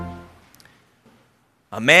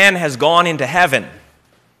A man has gone into heaven,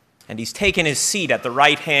 and he's taken his seat at the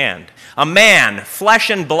right hand. A man, flesh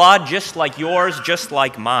and blood, just like yours, just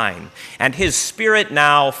like mine. And his spirit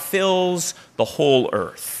now fills the whole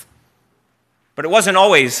earth. But it wasn't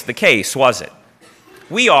always the case, was it?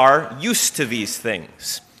 We are used to these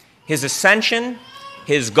things. His ascension,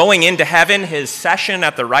 his going into heaven, his session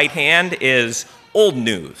at the right hand is old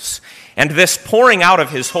news. And this pouring out of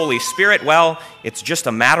his Holy Spirit, well, it's just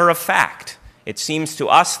a matter of fact. It seems to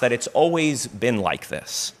us that it's always been like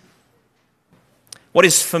this. What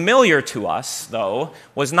is familiar to us, though,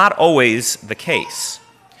 was not always the case.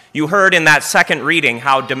 You heard in that second reading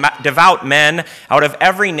how devout men out of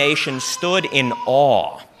every nation stood in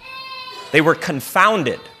awe. They were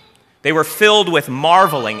confounded. They were filled with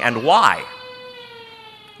marveling. And why?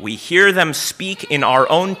 We hear them speak in our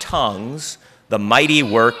own tongues the mighty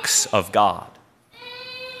works of God.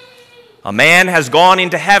 A man has gone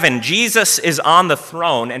into heaven. Jesus is on the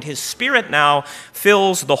throne, and his Spirit now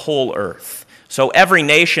fills the whole earth. So every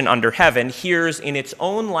nation under heaven hears in its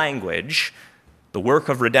own language the work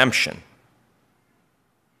of redemption.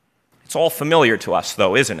 It's all familiar to us,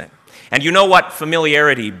 though, isn't it? And you know what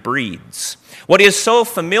familiarity breeds. What is so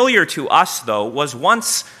familiar to us, though, was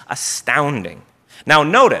once astounding. Now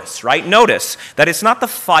notice, right? Notice that it's not the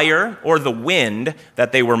fire or the wind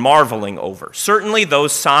that they were marveling over. Certainly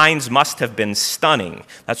those signs must have been stunning.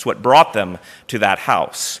 That's what brought them to that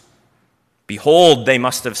house. Behold, they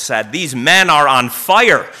must have said, these men are on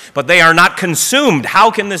fire, but they are not consumed.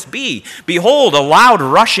 How can this be? Behold, a loud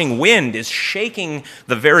rushing wind is shaking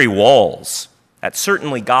the very walls. That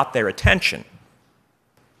certainly got their attention.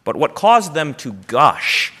 But what caused them to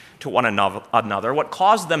gush to one another, what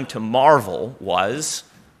caused them to marvel was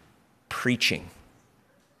preaching.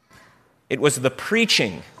 It was the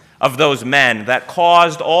preaching of those men that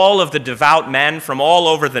caused all of the devout men from all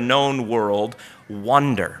over the known world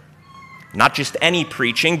wonder. Not just any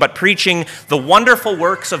preaching, but preaching the wonderful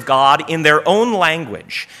works of God in their own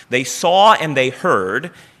language. They saw and they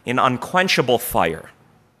heard in unquenchable fire.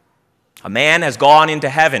 A man has gone into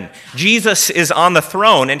heaven. Jesus is on the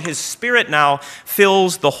throne, and his Spirit now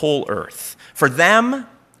fills the whole earth. For them,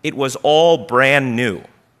 it was all brand new.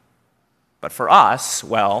 But for us,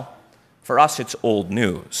 well, for us it's old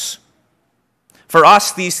news. For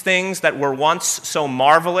us, these things that were once so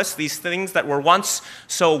marvelous, these things that were once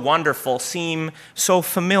so wonderful seem so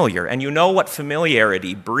familiar. And you know what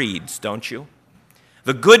familiarity breeds, don't you?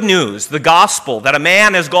 The good news, the gospel, that a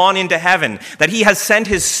man has gone into heaven, that he has sent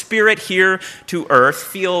his Spirit here to earth,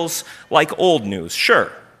 feels like old news.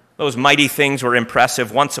 Sure, those mighty things were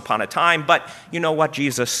impressive once upon a time, but you know what,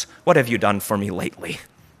 Jesus? What have you done for me lately?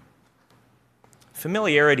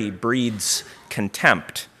 Familiarity breeds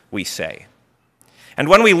contempt, we say. And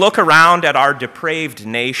when we look around at our depraved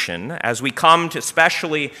nation, as we come to,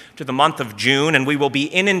 especially to the month of June, and we will be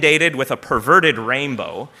inundated with a perverted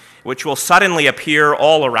rainbow, which will suddenly appear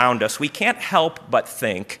all around us, we can't help but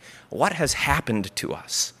think, what has happened to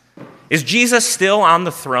us? Is Jesus still on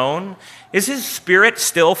the throne? Is his Spirit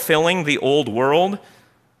still filling the old world?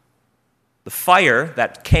 The fire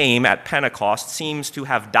that came at Pentecost seems to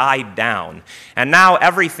have died down, and now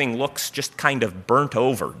everything looks just kind of burnt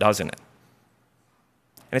over, doesn't it?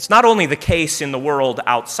 And it's not only the case in the world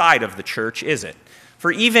outside of the church, is it?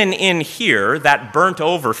 For even in here, that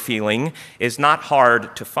burnt-over feeling is not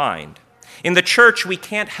hard to find. In the church, we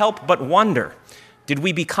can't help but wonder, did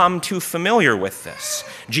we become too familiar with this?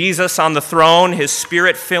 Jesus on the throne, his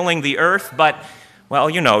Spirit filling the earth, but, well,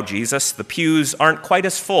 you know, Jesus, the pews aren't quite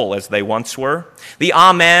as full as they once were. The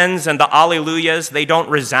amens and the alleluias, they don't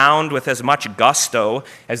resound with as much gusto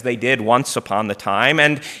as they did once upon the time.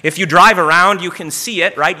 And if you drive around, you can see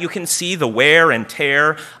it, right? You can see the wear and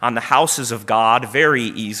tear on the houses of God very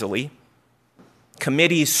easily.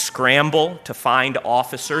 Committees scramble to find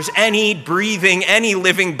officers. Any breathing, any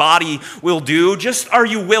living body will do. Just are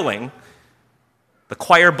you willing? The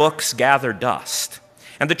choir books gather dust.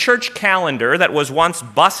 And the church calendar that was once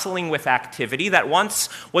bustling with activity, that once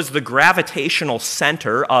was the gravitational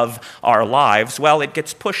center of our lives, well, it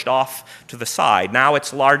gets pushed off to the side. Now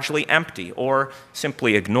it's largely empty or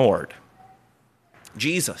simply ignored.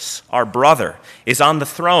 Jesus, our brother, is on the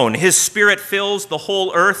throne. His Spirit fills the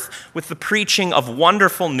whole earth with the preaching of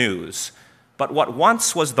wonderful news. But what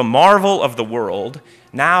once was the marvel of the world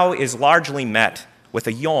now is largely met with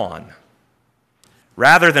a yawn.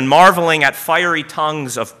 Rather than marveling at fiery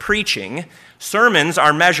tongues of preaching, sermons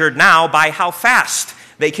are measured now by how fast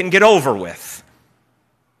they can get over with.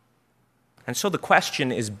 And so the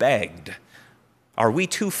question is begged, are we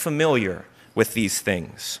too familiar with these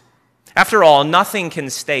things? After all, nothing can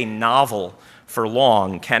stay novel for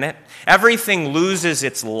long, can it? Everything loses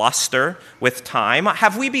its luster with time.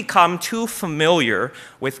 Have we become too familiar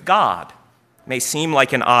with God? It may seem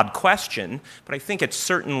like an odd question, but I think it's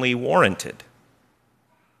certainly warranted.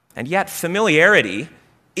 And yet, familiarity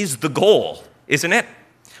is the goal, isn't it?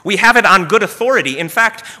 We have it on good authority. In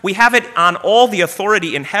fact, we have it on all the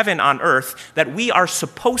authority in heaven on earth that we are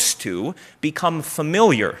supposed to become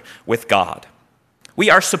familiar with God. We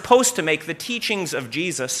are supposed to make the teachings of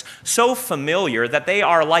Jesus so familiar that they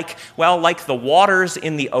are like the waters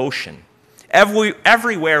in the ocean.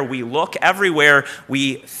 Everywhere we look, everywhere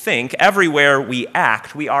we think, everywhere we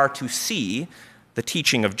act, we are to see the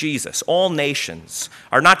teaching of Jesus. All nations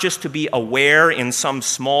are not just to be aware in some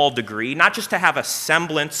small degree, not just to have a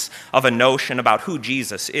semblance of a notion about who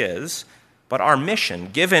Jesus is, but our mission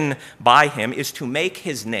given by him is to make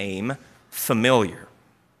his name familiar,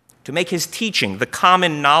 to make his teaching the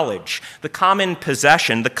common knowledge, the common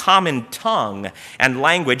possession, the common tongue and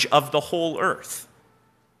language of the whole earth.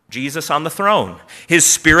 Jesus on the throne, his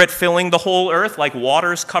Spirit filling the whole earth like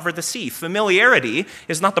waters cover the sea. Familiarity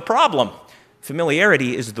is not the problem.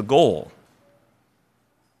 Familiarity is the goal.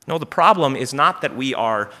 No, the problem is not that we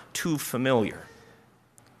are too familiar.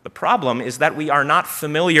 The problem is that we are not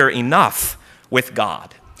familiar enough with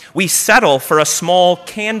God. We settle for a small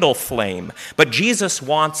candle flame, but Jesus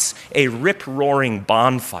wants a rip-roaring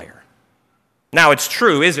bonfire. Now, it's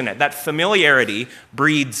true, isn't it, that familiarity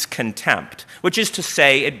breeds contempt, which is to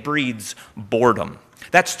say it breeds boredom.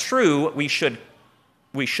 That's true. We should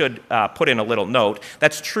put in a little note.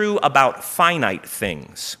 That's true about finite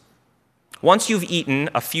things. Once you've eaten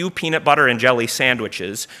a few peanut butter and jelly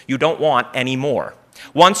sandwiches, you don't want any more.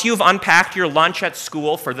 Once you've unpacked your lunch at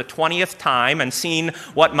school for the 20th time and seen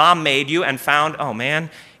what mom made you and found, oh man,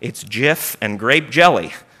 it's Jif and grape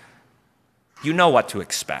jelly, you know what to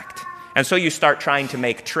expect. And so you start trying to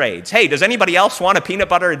make trades. Hey, does anybody else want a peanut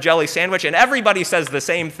butter and jelly sandwich? And everybody says the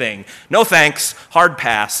same thing. No thanks, hard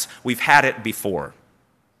pass, we've had it before.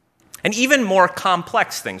 And even more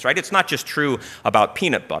complex things, right? It's not just true about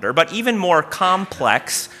peanut butter, but even more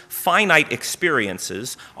complex, finite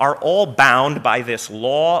experiences are all bound by this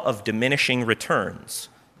law of diminishing returns.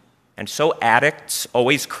 And so addicts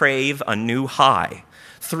always crave a new high.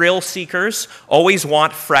 Thrill seekers always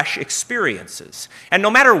want fresh experiences. And no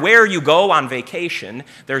matter where you go on vacation,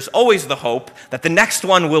 there's always the hope that the next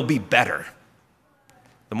one will be better.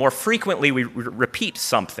 The more frequently we repeat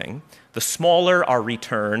something, the smaller our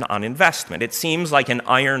return on investment. It seems like an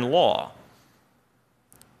iron law.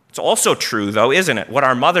 It's also true, though, isn't it, what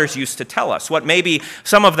our mothers used to tell us, what maybe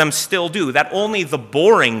some of them still do, that only the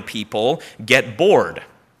boring people get bored.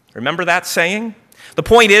 Remember that saying? The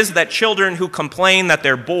point is that children who complain that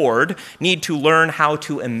they're bored need to learn how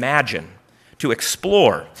to imagine, to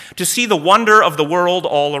explore, to see the wonder of the world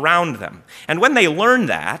all around them. And when they learn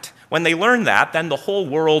that, then the whole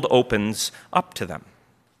world opens up to them.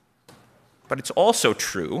 But it's also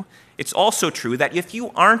true that if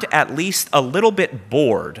you aren't at least a little bit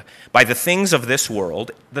bored by the things of this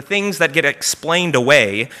world, the things that get explained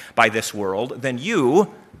away by this world, then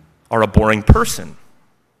you are a boring person.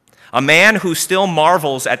 A man who still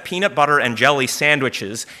marvels at peanut butter and jelly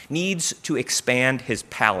sandwiches needs to expand his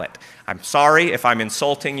palate. I'm sorry if I'm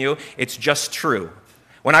insulting you, it's just true.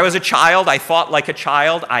 When I was a child, I thought like a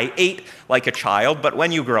child, I ate like a child, but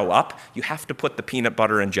when you grow up, you have to put the peanut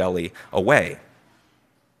butter and jelly away.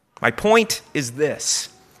 My point is this: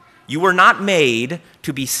 you were not made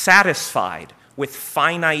to be satisfied with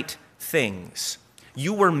finite things.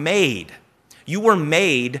 You were made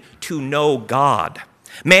to know God.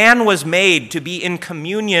 Man was made to be in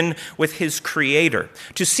communion with his Creator,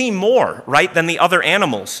 to see more, right, than the other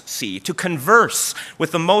animals see, to converse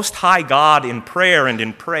with the Most High God in prayer and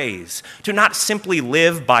in praise, to not simply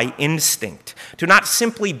live by instinct, to not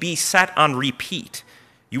simply be set on repeat.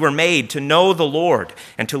 You were made to know the Lord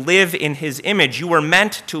and to live in his image. You were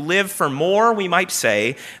meant to live for more, we might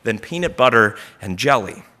say, than peanut butter and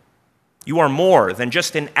jelly. You are more than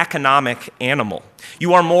just an economic animal.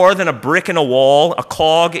 You are more than a brick in a wall, a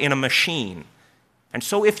cog in a machine. And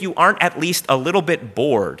so if you aren't at least a little bit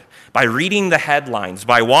bored by reading the headlines,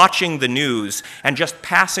 by watching the news, and just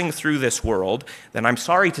passing through this world, then I'm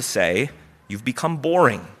sorry to say, you've become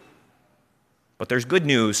boring. But there's good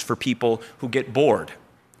news for people who get bored.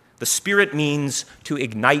 The Spirit means to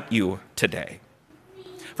ignite you today.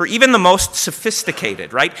 For even the most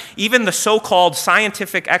sophisticated, right, even the so-called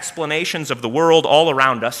scientific explanations of the world all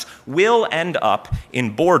around us will end up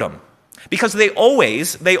in boredom. Because they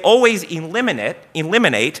always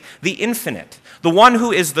eliminate the infinite, the one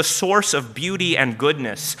who is the source of beauty and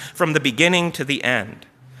goodness from the beginning to the end.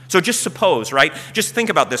 So just suppose, right, just think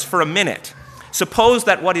about this for a minute. Suppose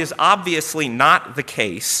that what is obviously not the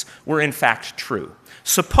case were in fact true.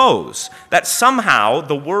 Suppose that somehow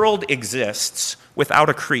the world exists without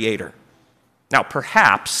a creator. Now,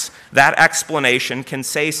 perhaps that explanation can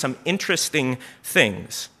say some interesting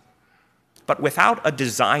things. But without a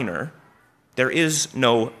designer, there is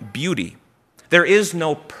no beauty. There is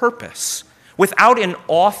no purpose. Without an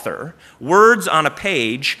author, words on a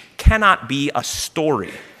page cannot be a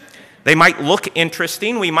story. They might look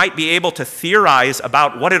interesting. We might be able to theorize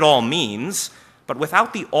about what it all means. But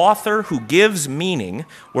without the author who gives meaning,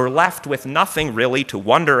 we're left with nothing really to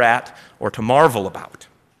wonder at or to marvel about.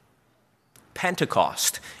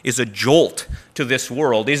 Pentecost is a jolt to this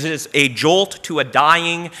world. It is a jolt to a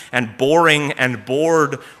dying and boring and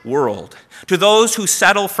bored world. To those who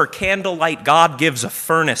settle for candlelight, God gives a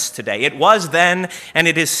furnace today. It was then, and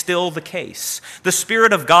it is still the case. The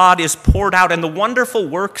Spirit of God is poured out, and the wonderful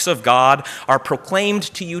works of God are proclaimed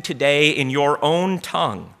to you today in your own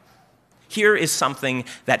tongue. Here is something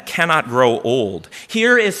that cannot grow old.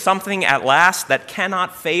 Here is something at last that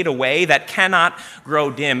cannot fade away, that cannot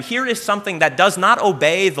grow dim. Here is something that does not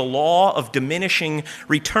obey the law of diminishing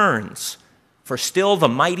returns. For still the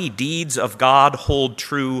mighty deeds of God hold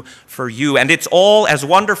true for you. And it's all as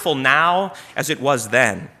wonderful now as it was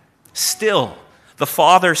then. Still, the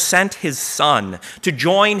Father sent his Son to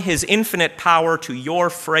join his infinite power to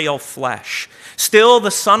your frail flesh. Still,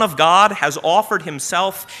 the Son of God has offered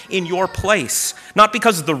himself in your place, not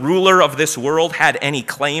because the ruler of this world had any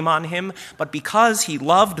claim on him, but because he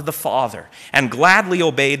loved the Father and gladly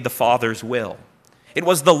obeyed the Father's will. It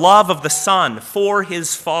was the love of the Son for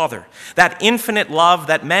his Father, that infinite love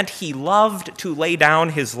that meant he loved to lay down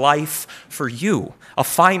his life for you, a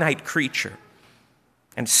finite creature.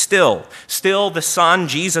 And still the Son,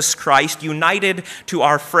 Jesus Christ, united to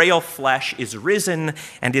our frail flesh, is risen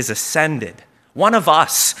and is ascended. One of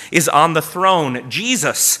us is on the throne.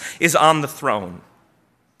 Jesus is on the throne.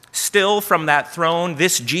 Still from that throne,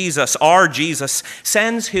 this Jesus, our Jesus,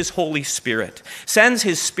 sends his Holy Spirit, sends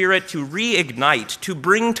his Spirit to reignite, to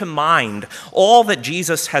bring to mind all that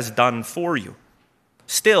Jesus has done for you.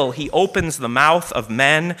 Still, he opens the mouth of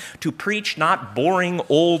men to preach not boring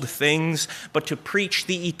old things, but to preach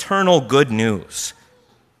the eternal good news.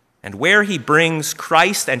 And where he brings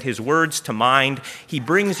Christ and his words to mind, he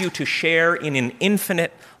brings you to share in an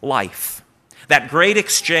infinite life. That great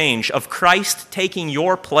exchange of Christ taking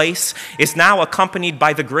your place is now accompanied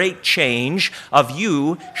by the great change of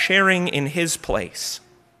you sharing in his place.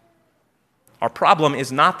 Our problem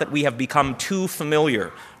is not that we have become too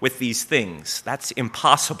familiar with these things. That's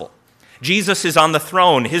impossible. Jesus is on the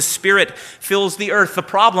throne. His Spirit fills the earth. The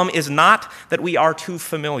problem is not that we are too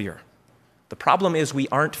familiar. The problem is we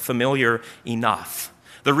aren't familiar enough.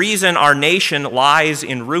 The reason our nation lies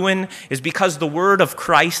in ruin is because the word of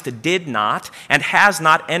Christ did not and has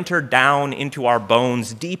not entered down into our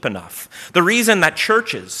bones deep enough. The reason that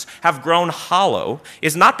churches have grown hollow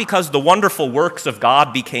is not because the wonderful works of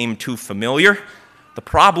God became too familiar. The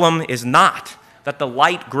problem is not that the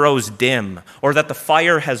light grows dim or that the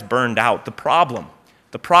fire has burned out. The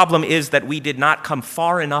problem is that we did not come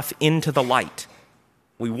far enough into the light.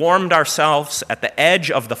 We warmed ourselves at the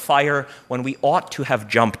edge of the fire when we ought to have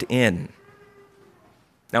jumped in.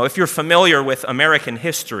 Now, if you're familiar with American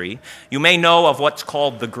history, you may know of what's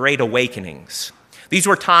called the Great Awakenings. These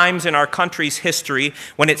were times in our country's history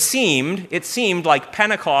when it seemed like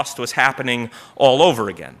Pentecost was happening all over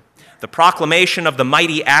again. The proclamation of the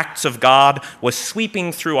mighty acts of God was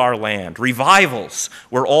sweeping through our land. Revivals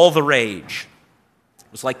were all the rage.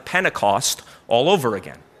 It was like Pentecost all over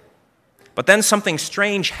again. But then something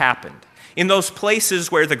strange happened. In those places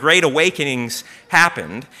where the Great Awakenings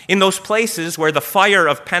happened, in those places where the fire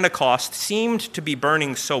of Pentecost seemed to be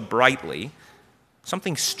burning so brightly,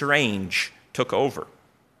 something strange took over.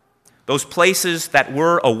 Those places that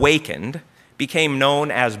were awakened became known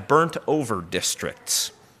as burnt-over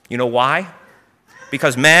districts. You know why?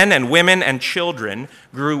 Because men and women and children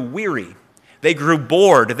grew weary. They grew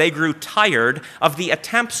bored. They grew tired of the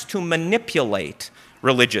attempts to manipulate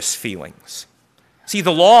religious feelings. See,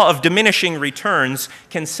 the law of diminishing returns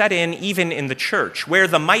can set in even in the church, where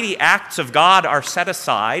the mighty acts of God are set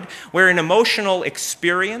aside, where an emotional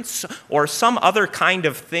experience or some other kind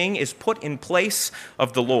of thing is put in place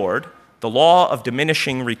of the Lord. The law of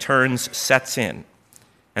diminishing returns sets in.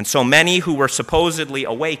 And so many who were supposedly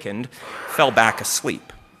awakened fell back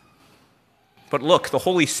asleep. But look, the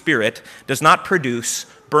Holy Spirit does not produce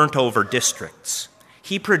burnt-over districts.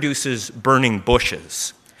 He produces burning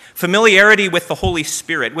bushes. Familiarity with the Holy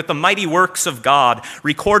Spirit, with the mighty works of God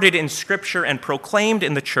recorded in Scripture and proclaimed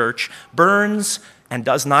in the church, burns and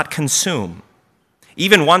does not consume.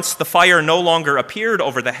 Even once the fire no longer appeared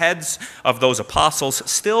over the heads of those apostles,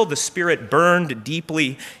 still the Spirit burned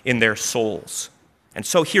deeply in their souls. And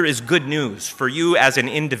so here is good news for you as an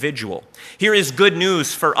individual. Here is good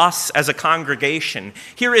news for us as a congregation.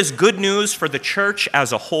 Here is good news for the church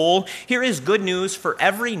as a whole. Here is good news for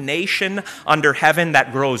every nation under heaven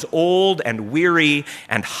that grows old and weary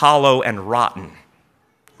and hollow and rotten.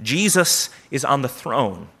 Jesus is on the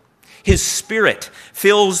throne. His Spirit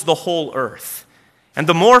fills the whole earth. And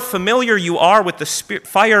the more familiar you are with the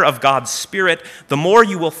fire of God's Spirit, the more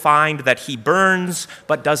you will find that he burns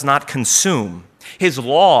but does not consume. His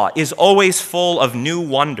law is always full of new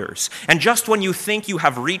wonders. And just when you think you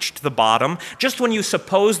have reached the bottom, just when you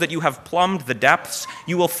suppose that you have plumbed the depths,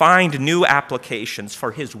 you will find new applications,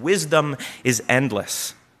 for his wisdom is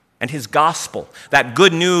endless. And his gospel, that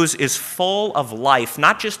good news, is full of life,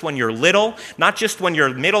 not just when you're little, not just when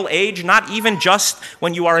you're middle-aged, not even just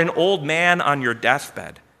when you are an old man on your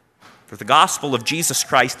deathbed. For the gospel of Jesus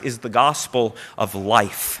Christ is the gospel of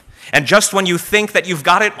life. And just when you think that you've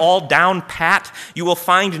got it all down pat, you will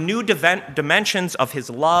find new dimensions of his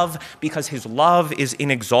love, because his love is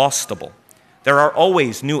inexhaustible. There are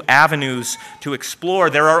always new avenues to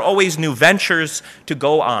explore. There are always new ventures to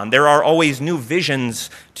go on. There are always new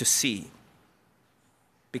visions to see.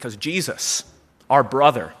 Because Jesus, our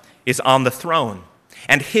brother, is on the throne,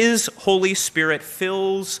 and his Holy Spirit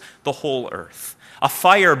fills the whole earth. A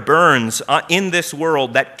fire burns in this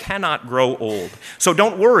world that cannot grow old. So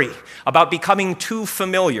don't worry about becoming too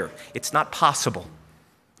familiar. It's not possible.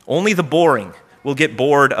 Only the boring will get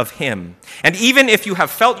bored of him. And even if you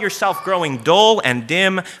have felt yourself growing dull and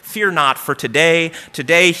dim, fear not, for today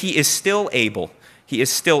he is still able. He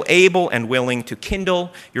is still able and willing to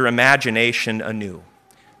kindle your imagination anew.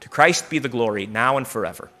 To Christ be the glory, now and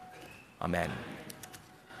forever. Amen.